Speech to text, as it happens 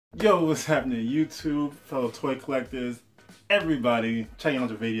Yo, what's happening, YouTube, fellow toy collectors, everybody checking out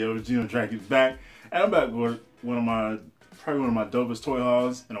the video. GENOTHADRAGON's back, and I'm back with probably one of my dopest toy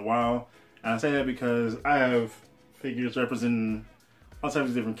hauls in a while. And I say that because I have figures representing all types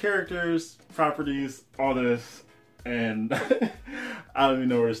of different characters, properties, all this, and I don't even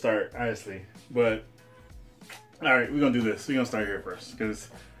know where to start, honestly. But all right, we're gonna do this. We're gonna start here first because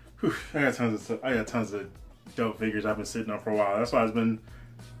I got tons of dope figures I've been sitting on for a while. That's why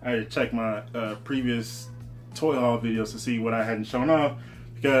I had to check my previous toy haul videos to see what I hadn't shown off,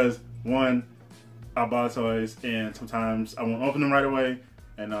 because one, I buy toys and sometimes I won't open them right away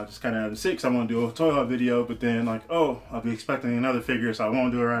and I'll just kind of have them sit because I want to do a toy haul video, but then like, oh, I'll be expecting another figure, so I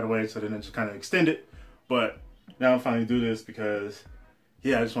won't do it right away, so then I just kind of extend it. But now I'm finally do this because,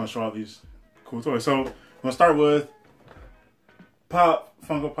 yeah, I just want to show all these cool toys. So I'm going to start with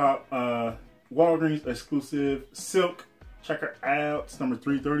Funko Pop, Walgreens exclusive Silk. Check her out. It's number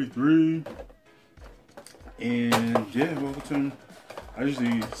 333. And yeah, welcome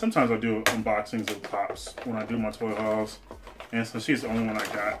to. Sometimes I do unboxings of Pops when I do my toy hauls. And so she's the only one I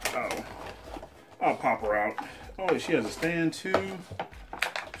got. Oh, I'll pop her out. Oh, she has a stand too.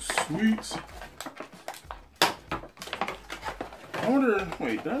 Sweet. I wonder,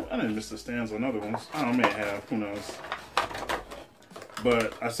 wait, I didn't miss the stands on other ones. I may have, who knows.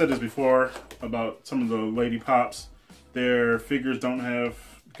 But I said this before about some of the Lady Pops. Their figures don't have,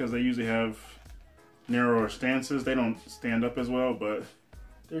 because they usually have narrower stances, they don't stand up as well, but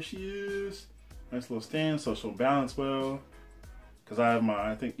there she is. Nice little stand, so she'll balance well. Because I have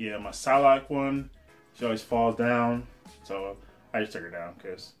my Psylocke one. She always falls down, so I just took her down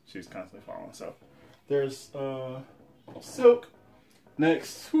because she's constantly falling. So there's Silk.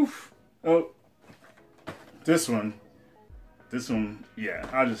 Next, oh, this one, yeah,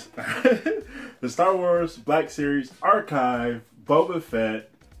 I just the Star Wars Black Series Archive Boba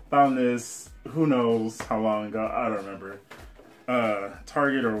Fett. Found this who knows how long ago, I don't remember.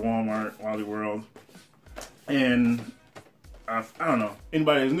 Target or Walmart, Wally World, and I don't know,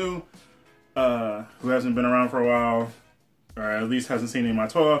 anybody who's new, who hasn't been around for a while, or at least hasn't seen any of my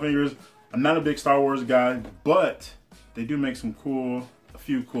toy figures. I'm not a big Star Wars guy, but they do make a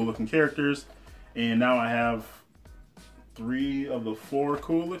few cool looking characters, and now I have 3 of the 4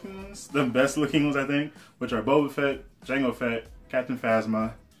 cool looking ones, the best looking ones I think, which are Boba Fett, Jango Fett, Captain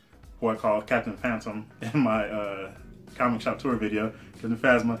Phasma, who I call Captain Phantom in my comic shop tour video, Captain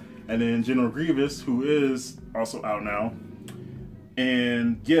Phasma, and then General Grievous, who is also out now.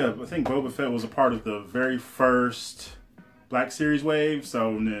 And yeah, I think Boba Fett was a part of the very first Black Series wave,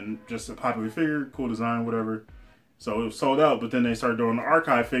 so then just a popular figure, cool design, whatever. So it was sold out, but then they started doing the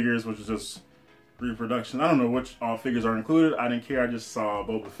archive figures, which was just reproduction. I don't know which all figures are included. I didn't care. I just saw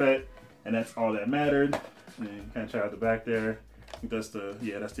Boba Fett, and that's all that mattered. And you kind of check out the back there. I think that's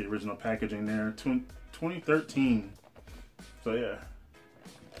the original packaging there. 2013. So yeah,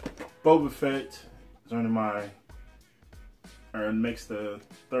 Boba Fett is one of my, or makes the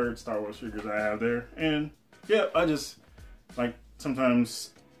 3rd Star Wars figures I have there. And yeah, I just like,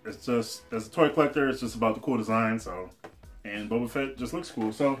 sometimes it's just, as a toy collector, it's just about the cool design. So, and Boba Fett just looks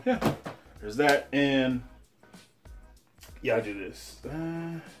cool. So yeah. There's that, and yeah, I do this.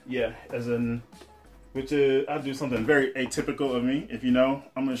 Yeah, I do something very atypical of me. If you know,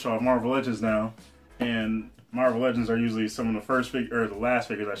 I'm gonna show off Marvel Legends now, and Marvel Legends are usually some of the first or the last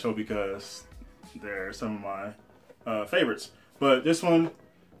figures I show because they're some of my favorites. But this one,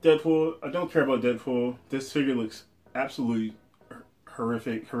 Deadpool. I don't care about Deadpool. This figure looks absolutely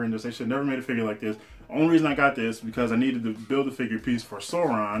horrendous. They should never made a figure like this. The only reason I got this because I needed to build a figure piece for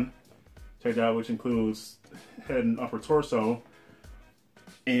Sauron. Check that out, which includes head and upper torso.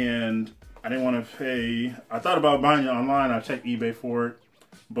 And I didn't want to pay. I thought about buying it online. I checked eBay for it,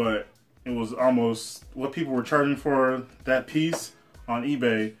 but it was almost what people were charging for that piece on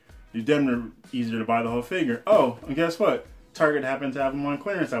eBay. It's definitely easier to buy the whole figure. Oh, and guess what? Target happened to have them on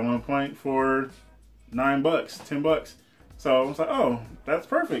clearance at one point for $9, $10. So I was like, oh, that's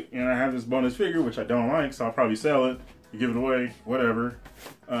perfect. And I have this bonus figure, which I don't like, so I'll probably sell it, give it away, whatever.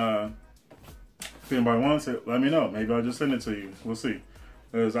 If anybody wants it, let me know. Maybe I'll just send it to you. We'll see.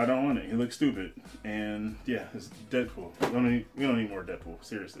 Because I don't want it. He looks stupid. And yeah, it's Deadpool. We don't need more Deadpool.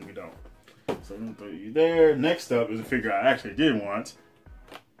 Seriously, we don't. So I'm going to throw you there. Next up is a figure I actually did want.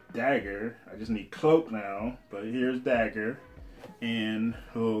 Dagger. I just need Cloak now. But here's Dagger. And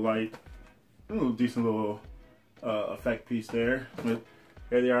a little decent little effect piece there. But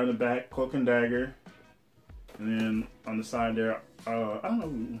there they are in the back. Cloak and Dagger. And then on the side there, I don't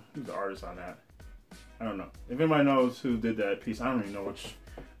know who's the artist on that. I don't know. If anybody knows who did that piece, I don't even know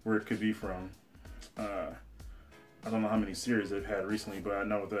where it could be from. I don't know how many series they've had recently, but I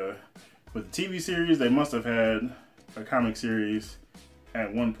know with the TV series, they must have had a comic series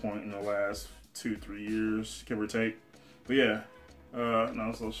at one point in the last 2-3 years, give or take. But yeah, and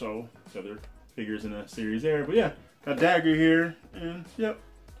also show the other figures in the series there. But yeah, got Dagger here, and yep,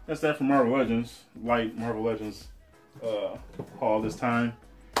 that's that for Marvel Legends. Light Marvel Legends haul this time.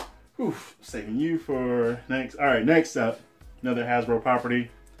 Oof, saving you for next. All right, next up, another Hasbro property.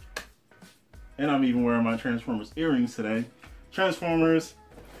 And I'm even wearing my Transformers earrings today. Transformers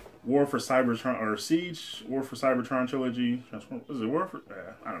War for Cybertron, or Siege, War for Cybertron trilogy. Is it War for?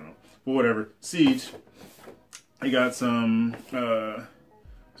 I don't know, but whatever. Siege. I got some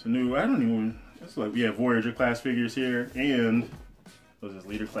new. I don't even. It's like we have Voyager class figures here, and was this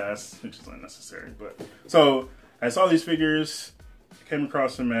Leader class, which is unnecessary. But so I saw these figures. Came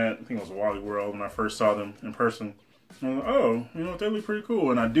across them at, I think it was Wally World when I first saw them in person. I was like, oh, you know, they look pretty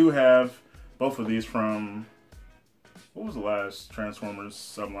cool. And I do have both of these from, what was the last Transformers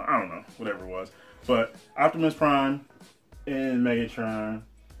subline? I don't know, whatever it was. But Optimus Prime and Megatron.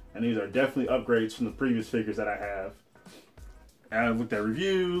 And these are definitely upgrades from the previous figures that I have. And I looked at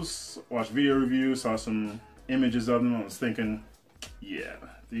reviews, watched video reviews, saw some images of them. I was thinking, yeah,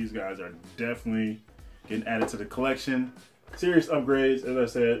 these guys are definitely getting added to the collection. Serious upgrades, as I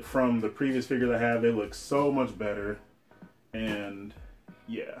said, from the previous figures I have. They look so much better. And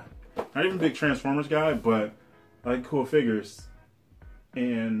yeah, not even a big Transformers guy, but I like cool figures.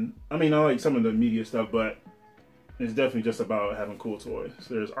 And I mean, I like some of the media stuff, but it's definitely just about having cool toys.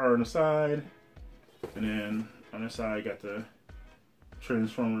 So there's art on the side, and then on this side, got the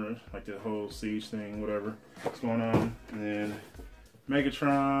Transformers, like the whole Siege thing, whatever, what's going on. And then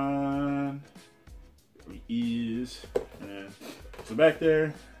Megatron. Is, and so back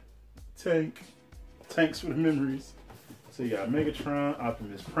there, tanks for the memories. So you got Megatron,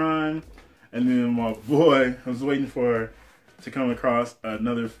 Optimus Prime, and then my boy, I was waiting to come across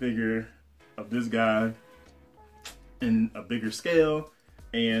another figure of this guy in a bigger scale,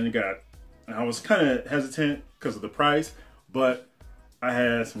 and I was kind of hesitant because of the price, but I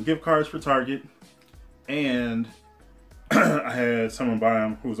had some gift cards for Target, and I had someone buy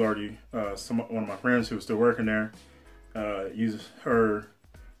them who was already one of my friends who was still working there. Use her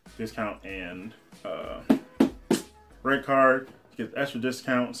discount and red card to get the extra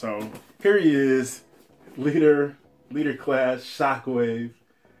discount. So here he is, leader class Shockwave,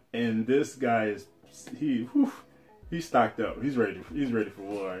 and this guy is he's stocked up. He's ready for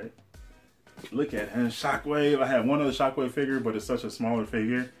war. Look at him, Shockwave. I had one other Shockwave figure, but it's such a smaller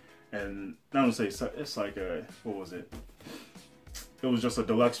figure. And I don't say it's like a, what was it? It was just a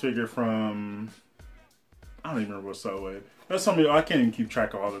deluxe figure from, I don't even remember what Subway. That's something I can't even keep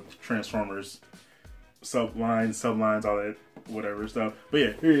track of all the Transformers sublines, all that whatever stuff. But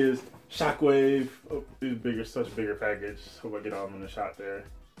yeah, here he is, Shockwave. Oh, he's bigger, such a bigger package. Hope I get all of them in the shot there.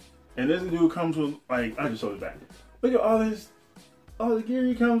 And this dude comes with, like, I just showed it back. Look at all the gear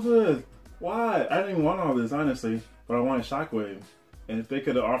he comes with. Why? I didn't even want all this, honestly, but I wanted Shockwave. And if they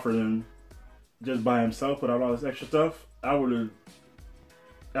could have offered him just by himself without all this extra stuff, I would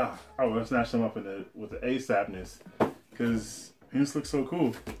have snatched him up with the ASAPness, because he just looks so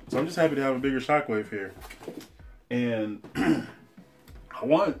cool. So I'm just happy to have a bigger Shockwave here. And I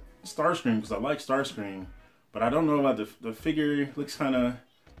want Starscream because I like Starscream, but I don't know about the figure. Looks kind of,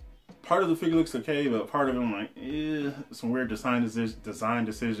 part of the figure looks okay, but part of it I'm like, some weird design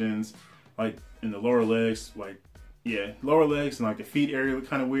decisions, like in the lower legs, like. Yeah, lower legs and like the feet area look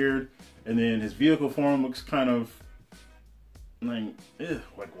kind of weird, and then his vehicle form looks kind of like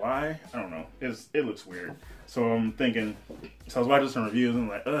why? I don't know. It looks weird. So I'm thinking. So I was watching some reviews and I'm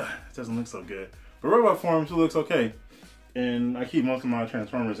like, it doesn't look so good. But robot form still looks okay, and I keep most of my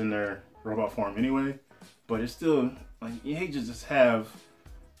Transformers in their robot form anyway. But it's still like you hate to just have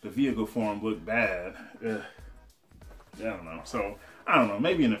the vehicle form look bad. I don't know. So I don't know.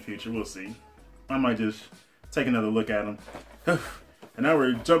 Maybe in the future we'll see. I might just take another look at them. And now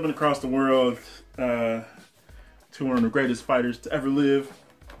we're jumping across the world to one of the greatest fighters to ever live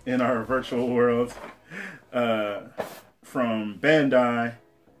in our virtual world. From Bandai,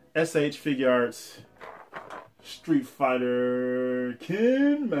 SH Figuarts, Street Fighter,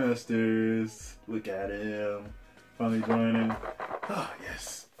 Ken Masters. Look at him. Finally joining. Oh,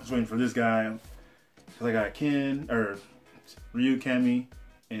 yes. I was waiting for this guy. Because I got Ken, or Ryu, Cammy,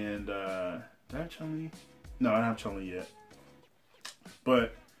 and did I have Chun-Li? No, I don't have Chun-Li yet.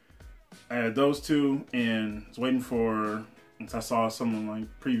 But I had those two and was waiting for, once I saw someone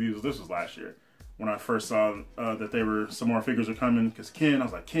like previews, this was last year, when I first saw that some more figures are coming, because Ken, I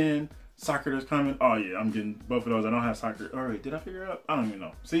was like, Ken, Sakura's coming. Oh yeah, I'm getting both of those. I don't have Sakura. All right, did I figure it out? I don't even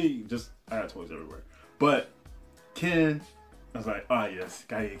know. See, I had toys everywhere. But Ken. I was like, oh yes,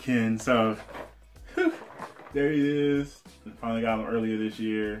 gotta get Ken. So whew, there he is. And finally got him earlier this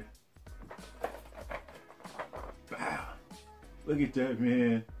year. Wow, look at that,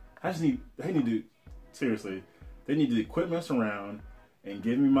 man. They need to, seriously, they need to quit messing around and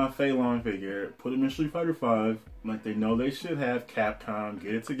give me my Fei Long figure, put him in Street Fighter 5, like they know they should have. Capcom,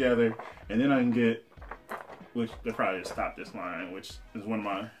 get it together, and then I can get, which they probably just stopped this line, which is one of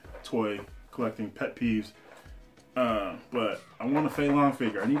my toy collecting pet peeves. But I want a Fei Long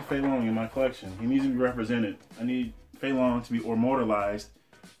figure. I need Fei Long in my collection. He needs to be represented. I need Fei Long to be immortalized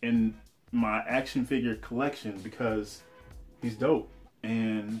in my action figure collection because he's dope,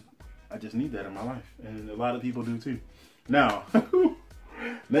 and I just need that in my life, and a lot of people do too. Now,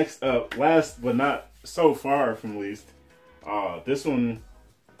 next up, last but not so far from least, this one,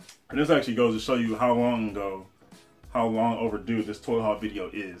 and this actually goes to show you how long overdue this toy haul video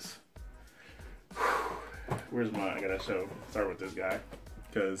is. Where's my, I gotta start with this guy,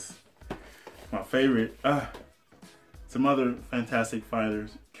 because my favorite, some other fantastic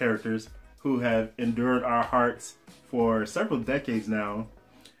characters who have endured our hearts for several decades now.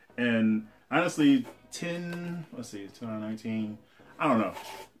 And honestly, 2019, I don't know,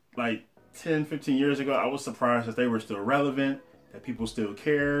 like 10, 15 years ago, I was surprised that they were still relevant, that people still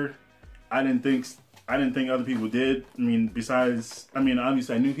cared. I didn't think other people did. I mean,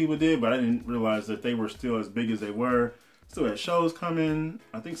 obviously I knew people did, but I didn't realize that they were still as big as they were. Still had shows coming.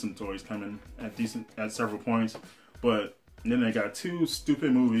 I think some toys coming at several points, but then they got 2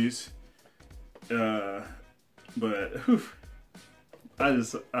 stupid movies. But whew,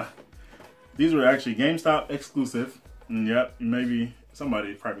 these were actually GameStop exclusive. And yep, maybe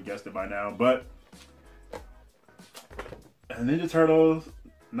somebody probably guessed it by now, but Ninja Turtles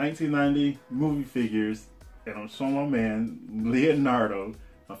 1990 movie figures, and I'm showing my man Leonardo,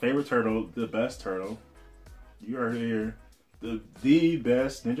 my favorite turtle, the best turtle. You heard it here, the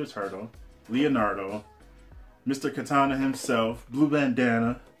best Ninja Turtle, Leonardo, Mr. Katana himself, blue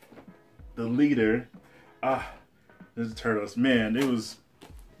bandana, the leader. Ninja Turtles, man, it was.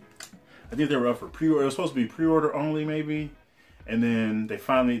 I think they were up for pre-order. It was supposed to be pre-order only, maybe, and then they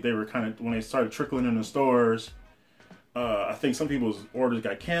were kind of, when they started trickling in the stores. I think some people's orders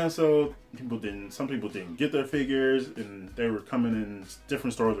got canceled. Some people didn't get their figures, and they were coming in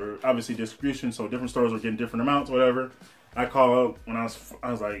different stores, or obviously distribution, so different stores were getting different amounts, whatever. I called up when I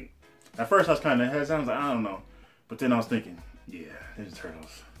was like, at first I was kind of hesitant. I was like, I don't know, but then I was thinking, yeah, Ninja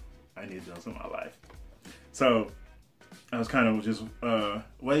Turtles, I need those in my life. So I was kind of just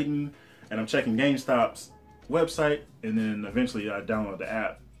waiting, and I'm checking GameStop's website, and then eventually I download the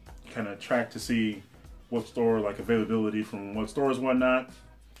app, kind of track to see what store, like availability from what stores and whatnot.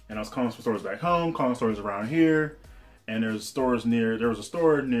 And I was calling some stores back home, calling stores around here, and there was a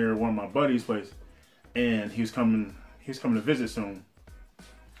store near one of my buddies' place, and he was coming to visit soon.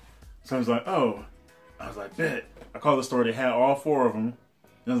 So I was like, bet. I called the store, they had all 4 of them,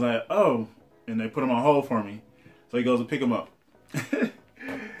 and I was like, oh, and they put them on hold for me. So he goes to pick them up.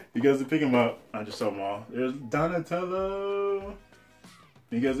 He goes to pick them up. I just show them all. There's Donatello.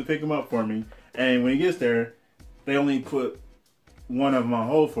 He goes to pick them up for me. And when he gets there, they only put one of them on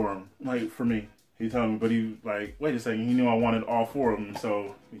hold for him, like for me. He told me, but he like, wait a second, he knew I wanted all 4 of them,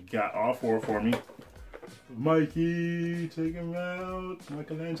 so he got all 4 for me. Mikey, take him out,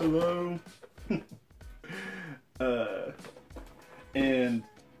 Michelangelo. And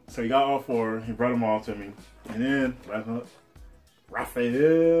so he got all 4, he brought them all to me. And then,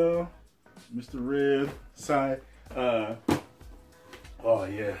 Raphael, Mr. Red, side, oh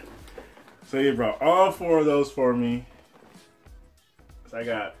yeah. So he brought all 4 of those for me. So I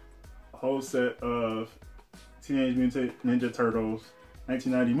got a whole set of Teenage Mutant Ninja Turtles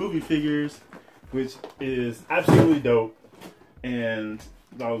 1990 movie figures, which is absolutely dope. And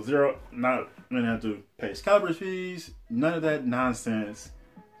I was not gonna have to pay scalper fees, none of that nonsense.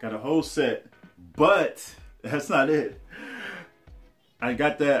 Got a whole set, but that's not it. I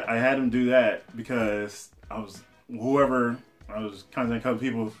got that, I had him do that because I was contacting a couple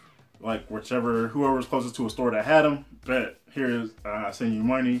people, like whoever was closest to a store that had them, but here's, I send you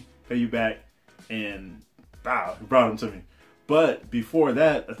money, pay you back, and wow, he brought them to me. But before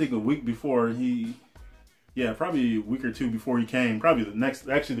that, I think a week before probably a week or 2 before he came, probably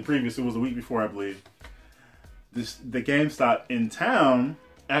the previous, it was a week before, I believe. The GameStop in town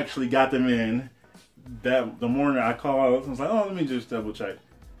actually got them in the morning. I called, I was like, oh, let me just double check.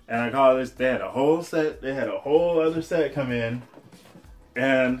 And I called this, they had a whole other set come in.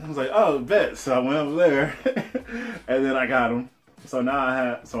 And I was like, oh, bet. So I went over there, and then I got them. So now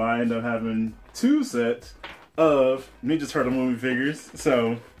I ended up having 2 sets of Ninja Turtle movie figures.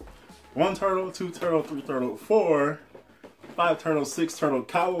 So 1 turtle, 2 turtle, 3 turtle, 4, 5 turtle, 6 turtle,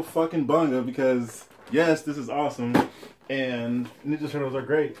 cow fucking bunga, because yes, this is awesome. And Ninja Turtles are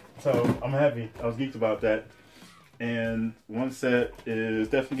great. So I'm happy. I was geeked about that. And one set is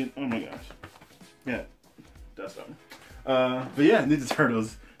definitely getting, oh my gosh. Yeah, that's something. But yeah, Ninja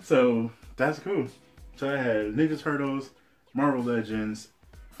Turtles. So that's cool. So I had Ninja Turtles, Marvel Legends,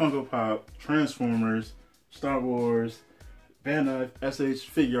 Funko Pop, Transformers, Star Wars, Bandai, SH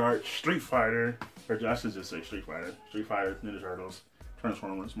Figure Art, Street Fighter, or I should just say Street Fighter, Ninja Turtles,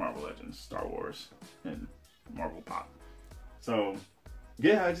 Transformers, Marvel Legends, Star Wars, and Marvel Pop. So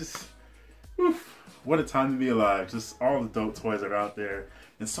yeah, I just, oof, what a time to be alive. Just all the dope toys that are out there,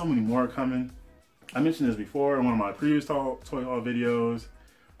 and so many more coming. I mentioned this before in one of my previous toy haul videos.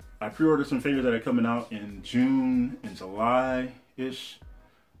 I pre-ordered some figures that are coming out in June and July-ish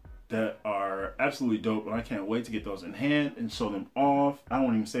that are absolutely dope, and I can't wait to get those in hand and show them off. I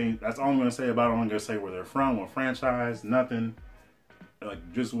won't even say, that's all I'm going to say about it. I'm not going to say where they're from, what franchise, nothing. Like,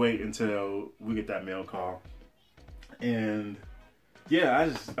 just wait until we get that mail call. And yeah, I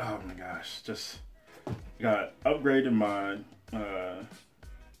just, oh my gosh, just got upgraded my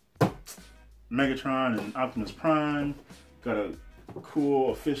Megatron and Optimus Prime. Got a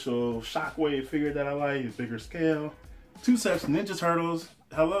cool official Shockwave figure that I like, bigger scale. 2 sets of Ninja Turtles.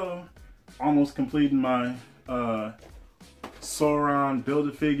 Hello. Almost completing my Sauron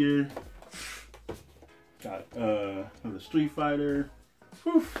Build-A-Figure. Got the Street Fighter.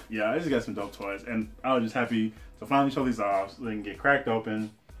 Whew. Yeah, I just got some dope toys, and I was just happy to finally show these off so they can get cracked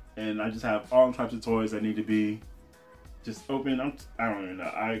open. And I just have all types of toys that need to be just open. I don't even know.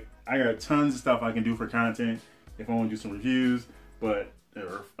 I got tons of stuff I can do for content if I want to do some reviews, but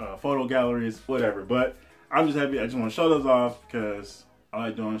or photo galleries, whatever. But I'm just happy. I just want to show those off because I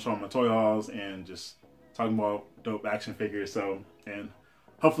like doing showing my toy hauls and just talking about dope action figures. So, and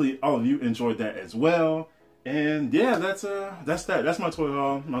hopefully all of you enjoyed that as well. And yeah, that's that. That's my toy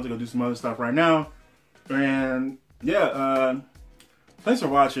haul. I'm about to go do some other stuff right now. And yeah, thanks for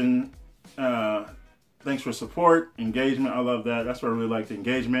watching. Thanks for support, engagement. I love that. That's what I really like, the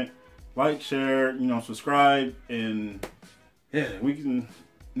engagement. Like, share, subscribe, and yeah, we can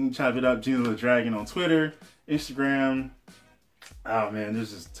chop it up. GENOTHADRAGON on Twitter, Instagram. Oh man,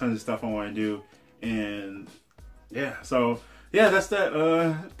 there's just tons of stuff I want to do. And yeah, so yeah, that's that.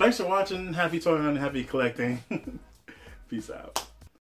 Thanks for watching. Happy toy hunting, happy collecting. Peace out.